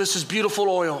oil. This is beautiful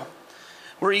oil.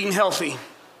 We're eating healthy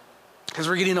because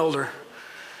we're getting older.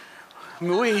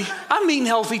 I'm eating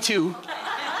healthy too.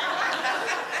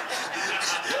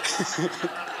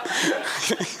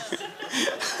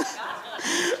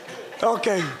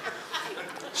 Okay.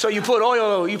 So you put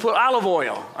oil, you put olive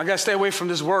oil. I got to stay away from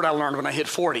this word I learned when I hit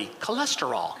 40.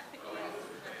 Cholesterol.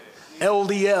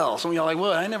 LDL. Some of y'all are like,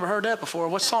 well, I never heard that before.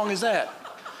 What song is that?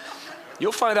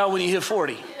 You'll find out when you hit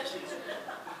 40.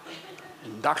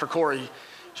 And Dr. Corey,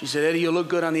 she said, Eddie, you look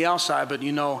good on the outside, but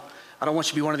you know, I don't want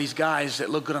you to be one of these guys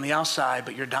that look good on the outside,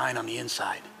 but you're dying on the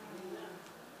inside.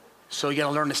 So you got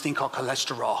to learn this thing called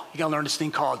cholesterol. You got to learn this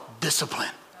thing called discipline.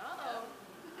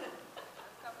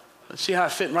 Let's see how I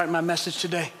fit right in my message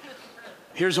today.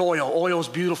 Here's oil. Oil's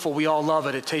beautiful. We all love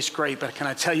it. It tastes great. But can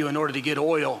I tell you, in order to get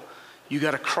oil, you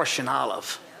got to crush an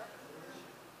olive.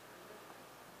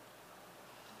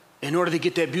 In order to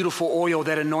get that beautiful oil,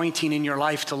 that anointing in your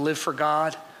life to live for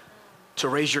God, to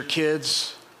raise your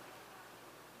kids,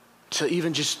 to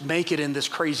even just make it in this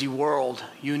crazy world,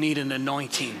 you need an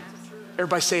anointing.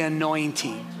 Everybody say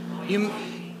anointing.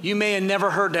 You may have never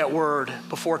heard that word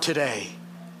before today,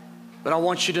 but I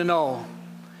want you to know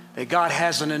that God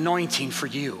has an anointing for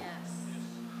you.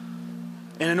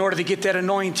 And in order to get that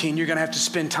anointing, you're going to have to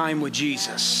spend time with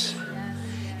Jesus.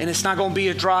 And it's not going to be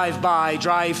a drive-by,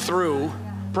 drive-through,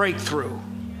 breakthrough.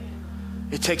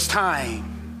 It takes time.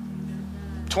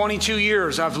 22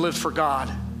 years I've lived for God.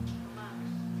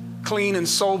 Clean and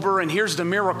sober, and here's the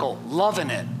miracle, loving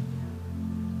it.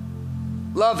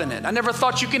 Loving it. I never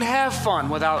thought you can have fun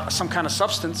without some kind of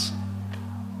substance.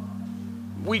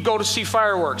 We'd go to see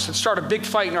fireworks and start a big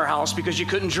fight in our house because you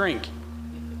couldn't drink.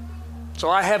 So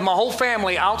I had my whole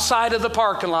family outside of the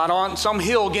parking lot on some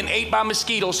hill getting ate by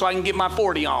mosquitoes so I can get my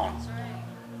 40 on.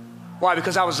 Why?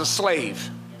 Because I was a slave.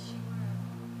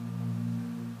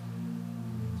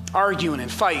 Arguing and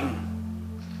fighting.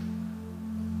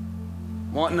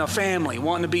 Wanting a family,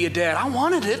 wanting to be a dad. I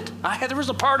wanted it. There was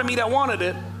a part of me that wanted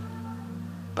it.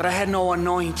 But I had no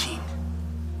anointing.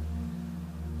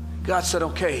 God said,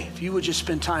 okay, if you would just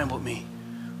spend time with me,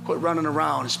 quit running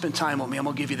around and spend time with me, I'm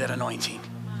going to give you that anointing.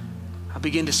 I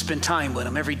begin to spend time with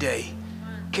him every day.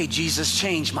 Okay, Jesus,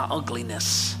 change my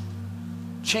ugliness.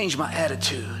 Change my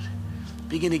attitude.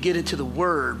 Begin to get into the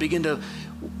word. Begin to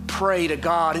pray to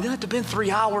God. It doesn't have to be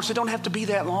 3 hours. It don't have to be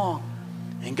that long.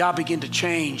 And God began to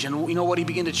change. And you know what he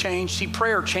began to change? See,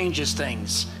 prayer changes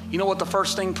things. You know what the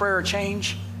first thing prayer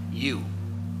change? You.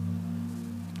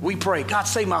 We pray, God,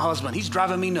 save my husband. He's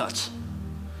driving me nuts.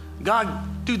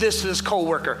 God, do this to this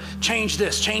coworker. Change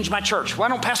this. Change my church. Why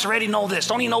don't Pastor Eddie know this?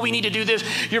 Don't he know we need to do this?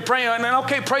 You're praying, and then,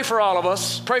 okay, pray for all of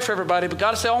us. Pray for everybody. But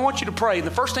God said, I want you to pray.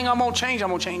 The first thing I'm going to change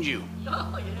you.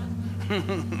 Oh, yeah.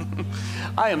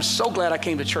 I am so glad I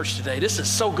came to church today. This is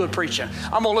so good preaching.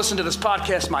 I'm going to listen to this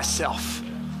podcast myself.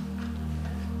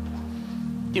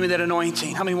 Give me that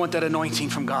anointing. How many want that anointing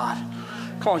from God?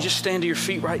 Come on, just stand to your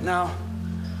feet right now.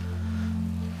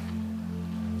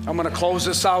 I'm going to close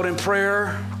this out in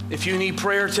prayer. If you need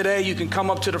prayer today, you can come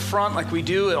up to the front like we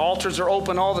do. The altars are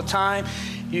open all the time.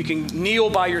 You can kneel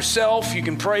by yourself. You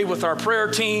can pray with our prayer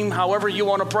team, however you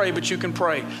want to pray, but you can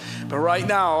pray. But right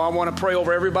now, I want to pray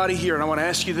over everybody here, and I want to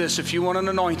ask you this. If you want an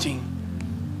anointing,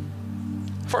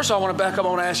 first I want to back up. I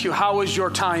want to ask you, how is your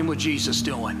time with Jesus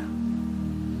doing?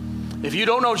 If you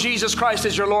don't know Jesus Christ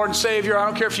as your Lord and Savior, I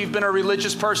don't care if you've been a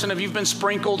religious person, if you've been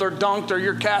sprinkled or dunked, or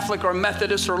you're Catholic or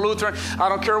Methodist or Lutheran, I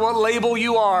don't care what label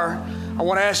you are, I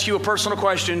want to ask you a personal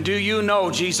question. Do you know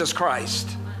Jesus Christ?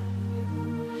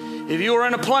 If you were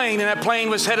in a plane and that plane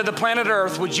was headed to planet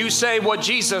Earth, would you say what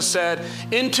Jesus said,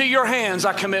 into your hands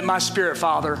I commit my spirit,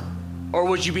 Father? Or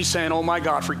would you be saying, oh my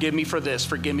God, forgive me for this,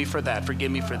 forgive me for that,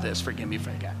 forgive me for this, forgive me for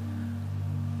that?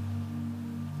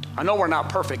 I know we're not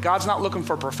perfect. God's not looking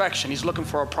for perfection. He's looking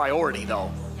for a priority,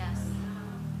 though. Yes.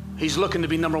 He's looking to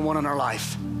be number one in our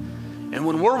life. And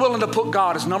when we're willing to put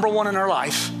God as number one in our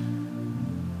life,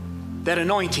 that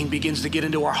anointing begins to get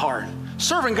into our heart.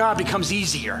 Serving God becomes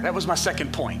easier. That was my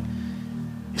second point.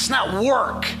 It's not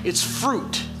work, it's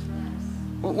fruit.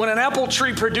 When an apple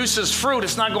tree produces fruit,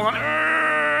 it's not going,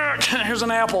 here's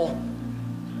an apple.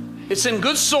 It's in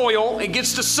good soil. It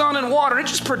gets the sun and water. It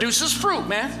just produces fruit,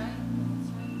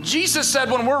 man. Jesus said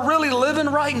when we're really living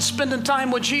right and spending time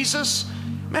with Jesus,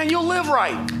 man, you'll live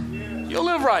right. You'll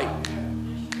live right.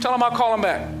 Tell him I'll call him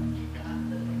back.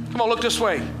 Come on, look this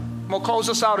way. I'm going to close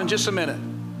this out in just a minute.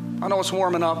 I know it's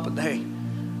warming up, but hey,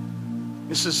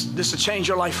 this will change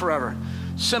your life forever.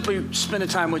 Simply spending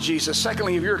time with Jesus.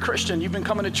 Secondly, if you're a Christian, you've been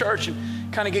coming to church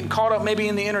and kind of getting caught up maybe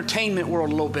in the entertainment world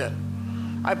a little bit.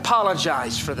 I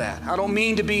apologize for that. I don't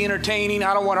mean to be entertaining.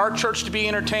 I don't want our church to be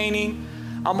entertaining.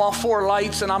 I'm all for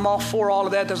lights and I'm all for all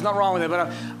of that. There's nothing wrong with it.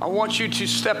 But I want you to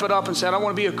step it up and say, I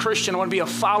want to be a Christian. I want to be a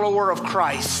follower of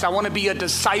Christ. I want to be a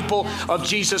disciple of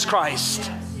Jesus Christ.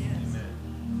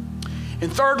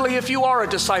 And thirdly, if you are a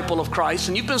disciple of Christ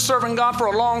and you've been serving God for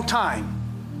a long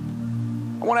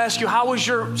time, I want to ask you, how has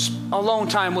your alone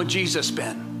time with Jesus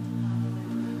been?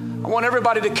 I want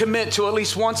everybody to commit to at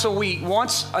least once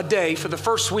a day for the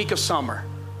first week of summer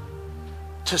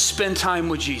to spend time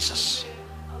with Jesus.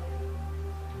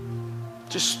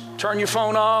 Just turn your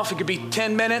phone off. It could be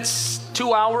 10 minutes,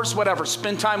 2 hours, whatever.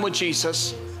 Spend time with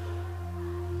Jesus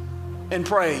and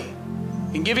pray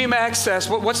and give him access.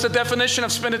 What's the definition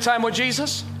of spending time with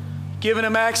Jesus? Giving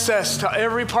him access to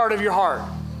every part of your heart.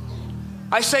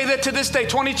 I say that to this day,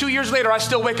 22 years later, I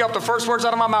still wake up, the first words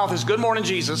out of my mouth is, good morning,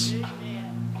 Jesus.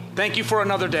 Thank you for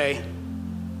another day.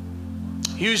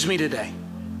 Use me today.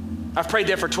 I've prayed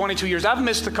that for 22 years. I've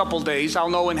missed a couple days. I'll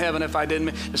know in heaven if I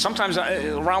didn't. Sometimes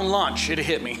around lunch, it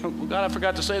hit me. God, I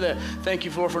forgot to say that. Thank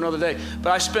you for another day.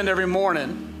 But I spend every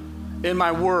morning in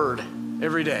my word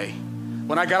every day.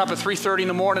 When I got up at 3:30 in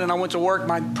the morning and I went to work,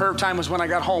 my prayer time was when I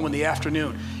got home in the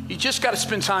afternoon. You just got to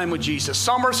spend time with Jesus.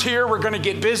 Summer's here. We're going to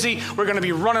get busy. We're going to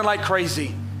be running like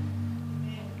crazy.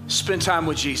 Spend time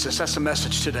with Jesus. That's the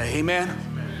message today. Amen.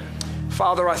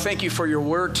 Father, I thank you for your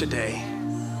word today.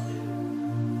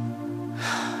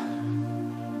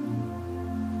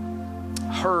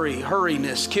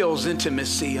 Hurriness kills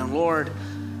intimacy. And Lord,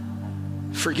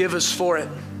 forgive us for it.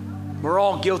 We're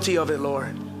all guilty of it,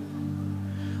 Lord.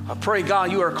 I pray,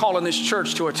 God, you are calling this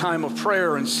church to a time of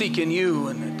prayer and seeking you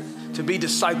and to be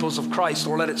disciples of Christ.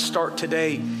 Lord, let it start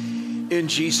today in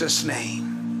Jesus' name.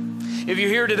 If you're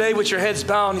here today with your heads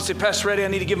bowed and you say, Pastor Eddie, I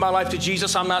need to give my life to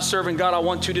Jesus. I'm not serving God. I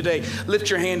want to today. Lift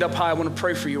your hand up high. I want to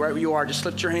pray for you right where you are. Just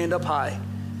lift your hand up high.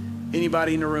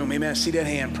 Anybody in the room? Amen. See that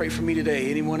hand. Pray for me today.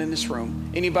 Anyone in this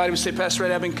room? Anybody would say, Pastor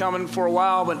Ed, I've been coming for a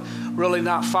while, but really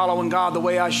not following God the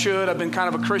way I should. I've been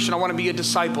kind of a Christian. I want to be a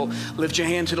disciple. Lift your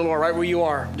hand to the Lord right where you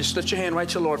are. Just lift your hand right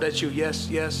to the Lord. That's you. Yes,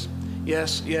 yes,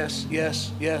 yes, yes,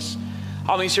 yes, yes.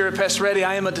 All these here at Pastor Eddie,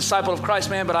 I am a disciple of Christ,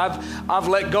 man, but I've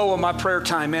let go of my prayer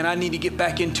time, man. I need to get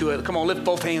back into it. Come on, lift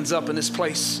both hands up in this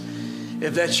place.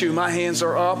 If that's you, my hands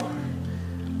are up.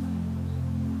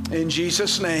 In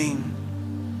Jesus' name.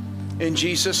 In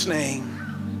Jesus' name.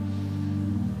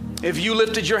 If you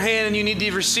lifted your hand and you need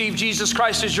to receive Jesus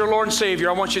Christ as your Lord and Savior,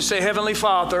 I want you to say, Heavenly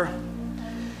Father,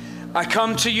 I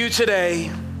come to you today.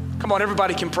 Come on,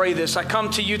 everybody can pray this. I come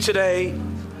to you today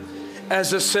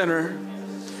as a sinner.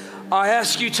 I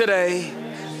ask you today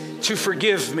to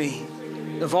forgive me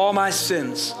of all my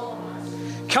sins.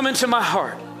 Come into my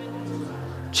heart.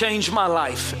 Change my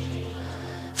life.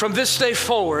 From this day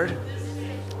forward,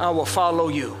 I will follow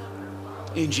you.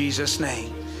 In Jesus'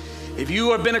 name. If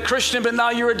you have been a Christian, but now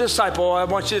you're a disciple, I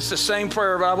want you, it's the same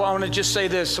prayer, but I want to just say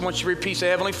this. I want you to repeat, say,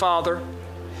 Heavenly Father,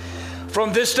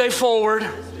 from this day forward,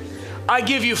 I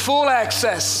give you full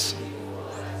access.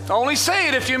 Only say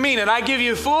it if you mean it. I give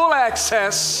you full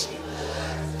access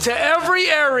to every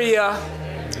area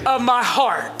of my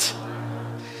heart.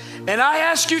 And I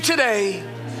ask you today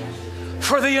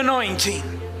for the anointing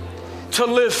to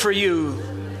live for you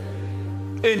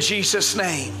in Jesus'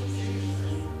 name.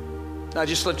 Now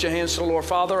just lift your hands to the Lord.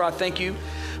 Father, I thank you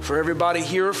for everybody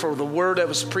here, for the word that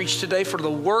was preached today, for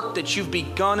the work that you've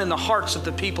begun in the hearts of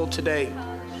the people today.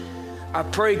 I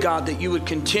pray, God, that you would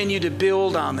continue to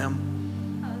build on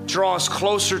them. Draw us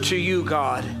closer to you,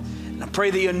 God. And I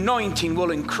pray the anointing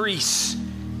will increase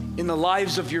in the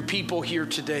lives of your people here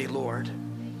today, Lord.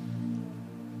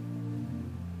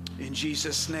 In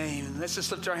Jesus' name. Let's just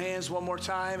lift our hands one more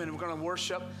time and we're going to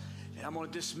worship. And I'm going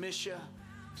to dismiss you.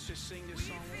 Let's just sing this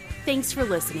song. Thanks for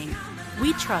listening.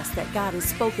 We trust that God has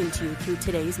spoken to you through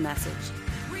today's message.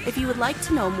 If you would like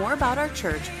to know more about our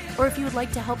church, or if you would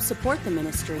like to help support the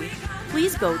ministry,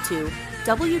 please go to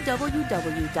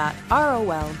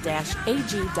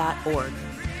www.rol-ag.org.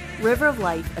 River of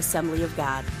Life Assembly of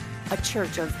God, a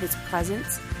church of His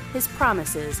presence, His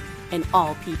promises, and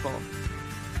all people.